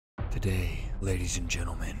Today, ladies and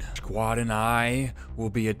gentlemen, Squad and I will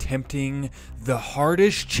be attempting the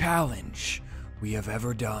hardest challenge we have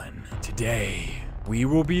ever done. Today, we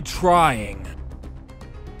will be trying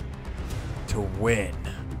to win.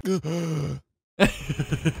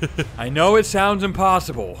 I know it sounds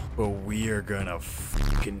impossible, but we are gonna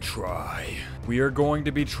fucking try. We are going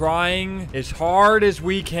to be trying as hard as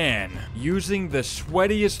we can, using the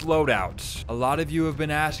sweatiest loadouts. A lot of you have been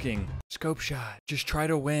asking, ScopeShot, just try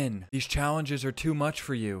to win. These challenges are too much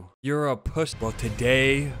for you. You're a puss. Well,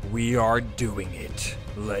 today, we are doing it.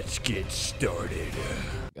 Let's get started.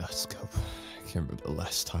 God, Scope, I can't remember the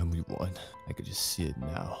last time we won. I could just see it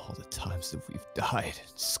now, all the times that we've died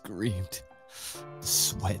and screamed. The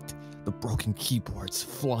sweat, the broken keyboards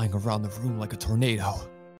flying around the room like a tornado.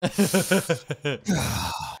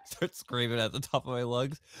 Start screaming at the top of my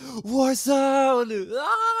lungs. Warzone!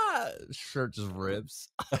 Ah! Shirt just rips.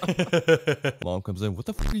 Mom comes in. What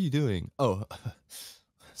the fuck are you doing? Oh,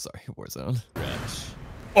 sorry, Warzone. Crash.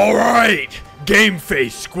 All right, Game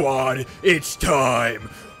Face Squad, it's time.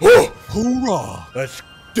 Hoorah! Let's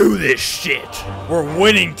do this shit. We're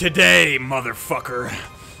winning today, motherfucker.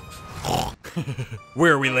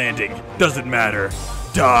 Where are we landing? Doesn't matter.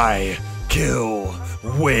 Die, kill,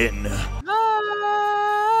 win.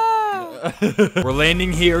 We're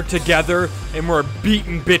landing here together and we're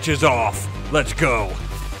beating bitches off. Let's go.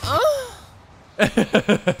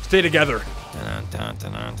 Stay together.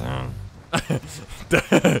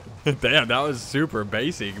 Damn, that was super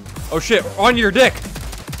basic. Oh shit, on your dick.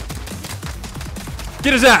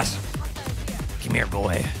 Get his ass. Come here,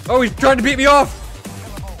 boy. Oh, he's trying to beat me off.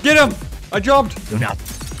 Get him. I jumped.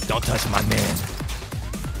 Don't touch my man.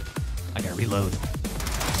 I gotta reload.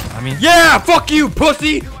 Yeah, fuck you,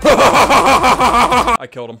 pussy. I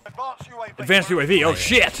killed him. Advanced UAV. Oh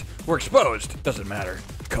shit, we're exposed. Doesn't matter.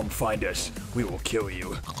 Come find us. We will kill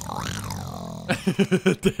you.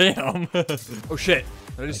 Damn. Oh shit.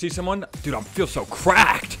 Did I just see someone? Dude, I feel so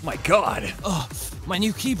cracked. My god. Oh, my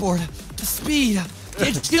new keyboard. The speed. The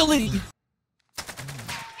agility.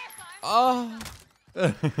 Oh.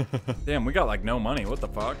 Damn, we got like no money. What the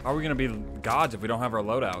fuck? How are we gonna be gods if we don't have our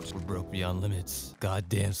loadouts? We're broke beyond limits. God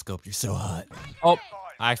damn, Scope, you're so hot. Oh,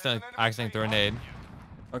 I accidentally threw a nade.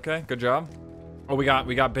 Okay, good job. Oh, we got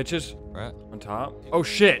bitches Right on top. Oh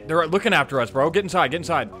shit, they're looking after us, bro. Get inside, get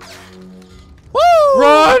inside. Woo!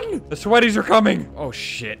 Run! The sweaties are coming. Oh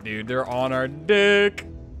shit, dude, they're on our dick.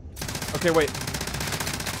 Okay, wait.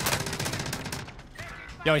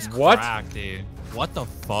 Yo, he's what? Cracked, dude. What the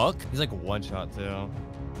fuck? He's like one shot too.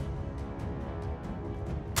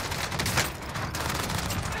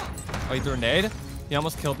 Oh, he threw a nade? He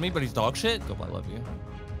almost killed me, but he's dog shit. Go, I love you.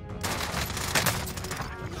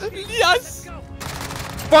 Yes!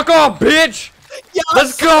 Fuck off, bitch! Yes!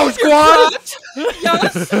 Let's go, squad!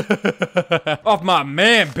 Yes! Off my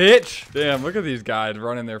man, bitch! Damn, look at these guys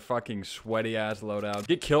running their fucking sweaty ass loadout.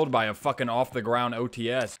 Get killed by a fucking off the ground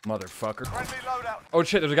OTS, motherfucker. Oh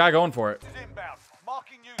shit, there's a guy going for it.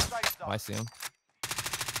 Oh, I see him.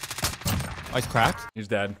 Oh, he's cracked? He's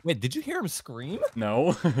dead. Wait, did you hear him scream?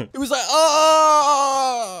 No. It was like,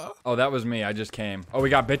 oh! Oh, that was me. I just came. Oh, we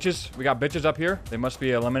got bitches. We got bitches up here. They must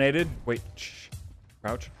be eliminated. Wait, shh.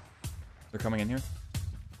 Crouch. They're coming in here.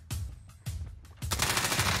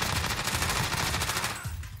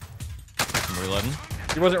 I'm reloading.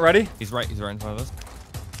 He wasn't ready. He's right in front of us.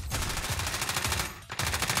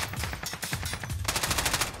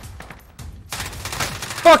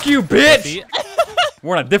 Fuck you, bitch!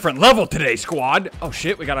 We're on a different level today, squad. Oh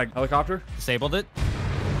shit, we got a helicopter. Disabled it.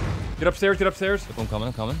 Get upstairs, get upstairs. I'm coming,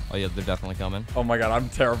 I'm coming. Oh yeah, they're definitely coming. Oh my god, I'm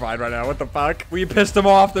terrified right now. What the fuck? We pissed them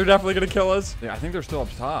off. They're definitely gonna kill us. Yeah, I think they're still up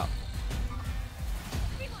top.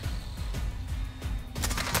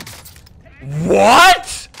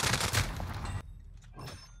 What?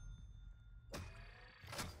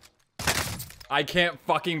 I can't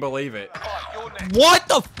fucking believe it. What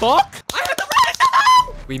the fuck? I had the right.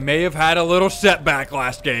 We may have had a little setback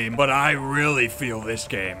last game, but I really feel this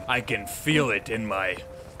game. I can feel it in my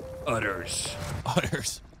udders.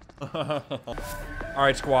 Udders. All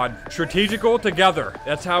right, squad. Strategical together.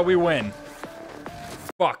 That's how we win.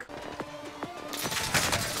 Fuck.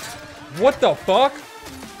 What the fuck?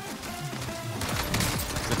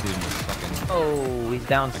 Oh, he's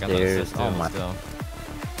downstairs. Oh my.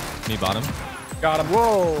 Me bottom. Got him.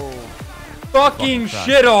 Whoa. Fucking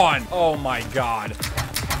shit on. Oh my god.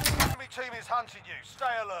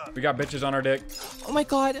 We got bitches on our dick. Oh my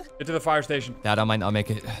god. Get to the fire station. Dad, I might not make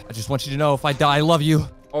it. I just want you to know if I die, I love you.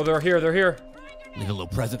 Oh, they're here. They're here. Leave a little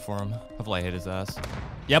present for him. Hopefully I hit his ass.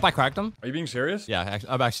 Yep, I cracked him. Are you being serious? Yeah,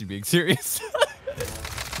 I'm actually being serious.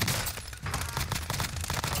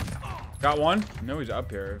 Got one. No, he's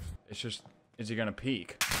up here. It's just, is he gonna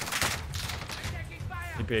peek?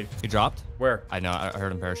 He peeked. He dropped? Where? I know, I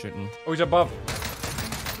heard him parachuting. Oh, he's above.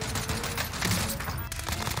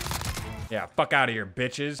 Yeah, fuck out of here,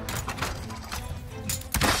 bitches.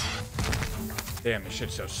 Damn, this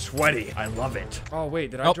shit's so sweaty. I love it. Oh,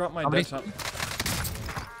 wait, did I drop my death something?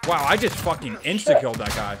 Wow, I just fucking insta-killed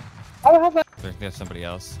that guy. There's somebody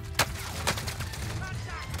else.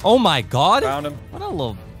 Oh my god! Found him. What a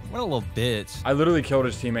little bitch. I literally killed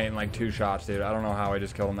his teammate in like 2 shots, dude. I don't know how I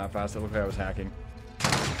just killed him that fast. It looked like I was hacking.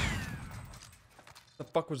 What the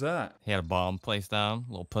fuck was that? He had a bomb placed down.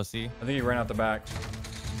 Little pussy. I think he ran out the back.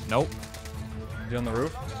 Nope. Is he on the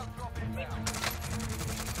roof?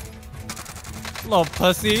 Little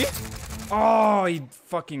pussy. Oh, he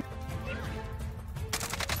fucking...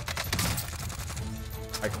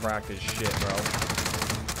 I cracked his shit, bro.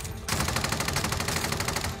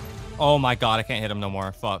 Oh my god, I can't hit him no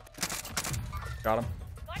more. Fuck. Got him.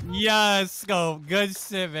 Yes, Scope. Good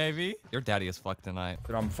shit, baby. Your daddy is fucked tonight.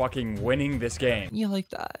 Dude, I'm fucking winning this game. You like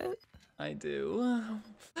that? I do.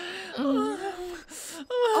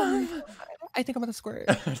 I think I'm gonna square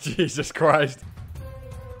it. Jesus Christ.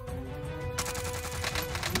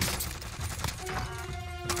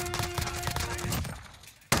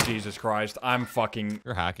 Jesus Christ. I'm fucking...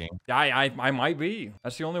 You're hacking. I might be.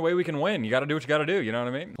 That's the only way we can win. You gotta do what you gotta do. You know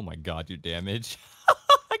what I mean? Oh my god, your damage.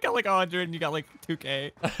 I got like 100 and you got like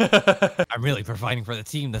 2k. I'm really providing for the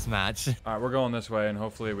team this match. All right, we're going this way and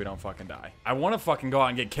hopefully we don't fucking die. I want to fucking go out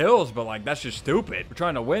and get kills, but like, that's just stupid. We're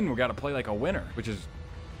trying to win. We gotta play like a winner, which is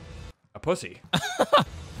a pussy.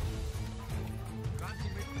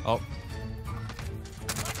 Oh.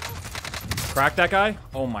 Crack that guy?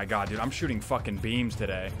 Oh my god, dude. I'm shooting fucking beams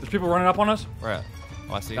today. There's people running up on us. Where at?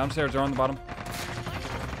 Oh, I see. Downstairs, they're on the bottom.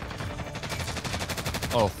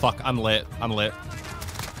 Oh, fuck. I'm lit. I'm lit.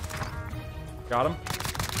 Got him.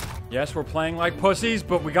 Yes, we're playing like pussies,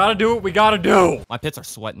 but we gotta do what we gotta do. My pits are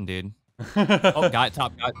sweating, dude. Oh, guy at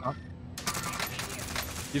top. Guy at top.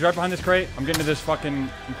 He's right behind this crate. I'm getting to this fucking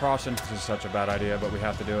crossing. This is such a bad idea, but we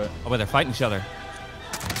have to do it. Oh, wait, they're fighting each other.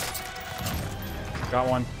 Got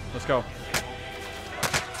one. Let's go.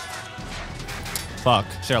 Fuck.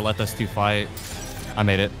 Should have let those two fight. I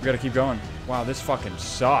made it. We gotta keep going. Wow, this fucking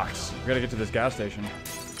sucks. We gotta get to this gas station.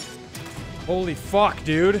 Holy fuck,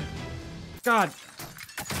 dude. God.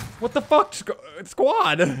 What the fuck,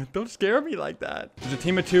 squad? Don't scare me like that. There's a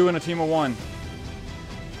team of 2 and a team of 1.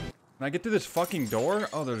 Can I get through this fucking door?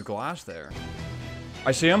 Oh, there's glass there.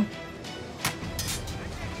 I see him.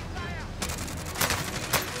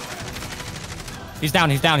 He's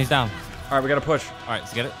down. He's down. He's down. All right, we gotta push. All right,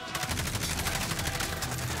 let's get it.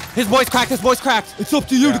 His voice cracked. His voice cracked. It's up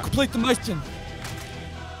to you to complete the mission.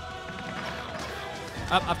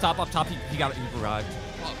 Up top. Up top. He got it. He arrived.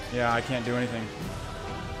 Yeah, I can't do anything.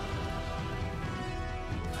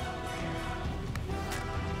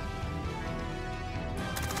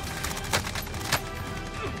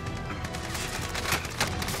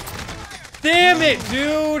 Damn it,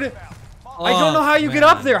 dude! I don't know how you get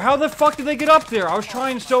up there. How the fuck did they get up there? I was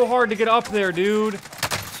trying so hard to get up there, dude.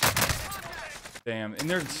 Damn, and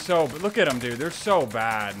they're so... Look at them, dude. They're so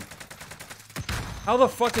bad. How the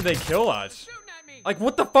fuck did they kill us? Like,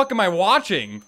 what the fuck am I watching?